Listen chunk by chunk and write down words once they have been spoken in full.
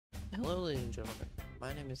Hello, ladies and gentlemen.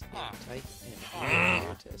 My name is Tyke, and I'm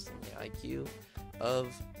here testing the IQ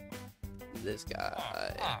of this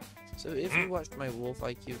guy. So if you watched my wolf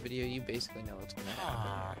IQ video, you basically know what's going to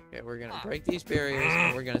happen. Okay, we're going to break these barriers,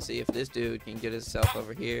 and we're going to see if this dude can get himself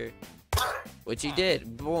over here. Which he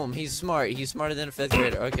did. Boom. He's smart. He's smarter than a 5th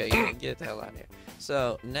grader. Okay, yeah, get the hell out of here.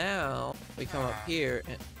 So now we come up here,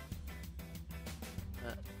 and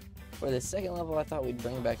for the second level, I thought we'd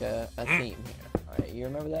bring back a theme here. Alright, you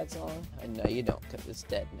remember that song? I know you don't, because it's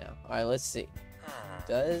dead now. Alright, let's see.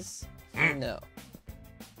 Does he know?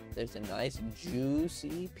 There's a nice,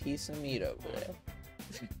 juicy piece of meat over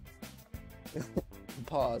there.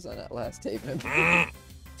 Pause on that last statement.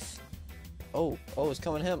 Oh, it's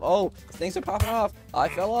coming to him. Oh, things are popping off. I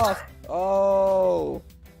fell off. Oh.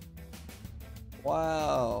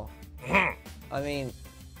 Wow. I mean,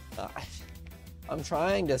 I'm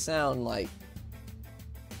trying to sound like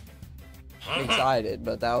excited,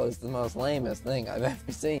 but that was the most lamest thing I've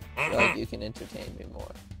ever seen. I feel like you can entertain me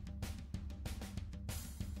more.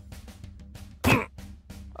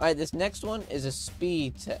 Alright, this next one is a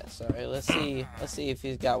speed test. Alright, let's see if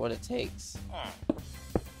he's got what it takes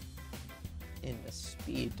in the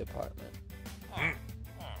speed department.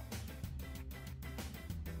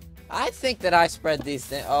 I think that I spread these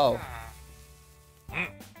things. Oh.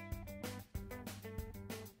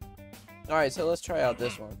 Alright, so let's try out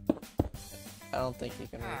this one. I don't think you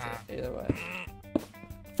can reach it either way.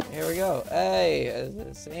 Here we go. Hey,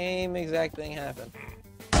 the same exact thing happened.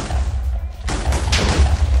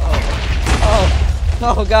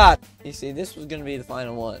 Oh god. You see, this was gonna be the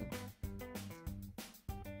final one.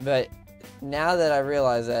 But now that I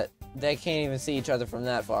realize that they can't even see each other from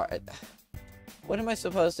that far, what am I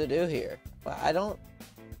supposed to do here? I don't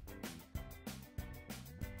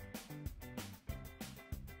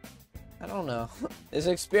know. This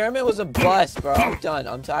experiment was a bust, bro. I'm done.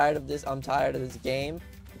 I'm tired of this. I'm tired of this game.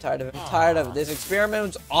 I'm tired of it. This experiment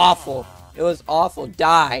was awful. It was awful.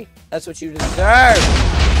 Die. That's what you deserve.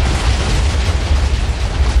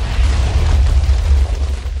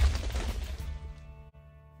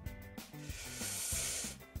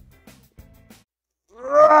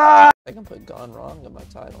 I can put "gone wrong" in my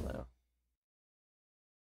title now.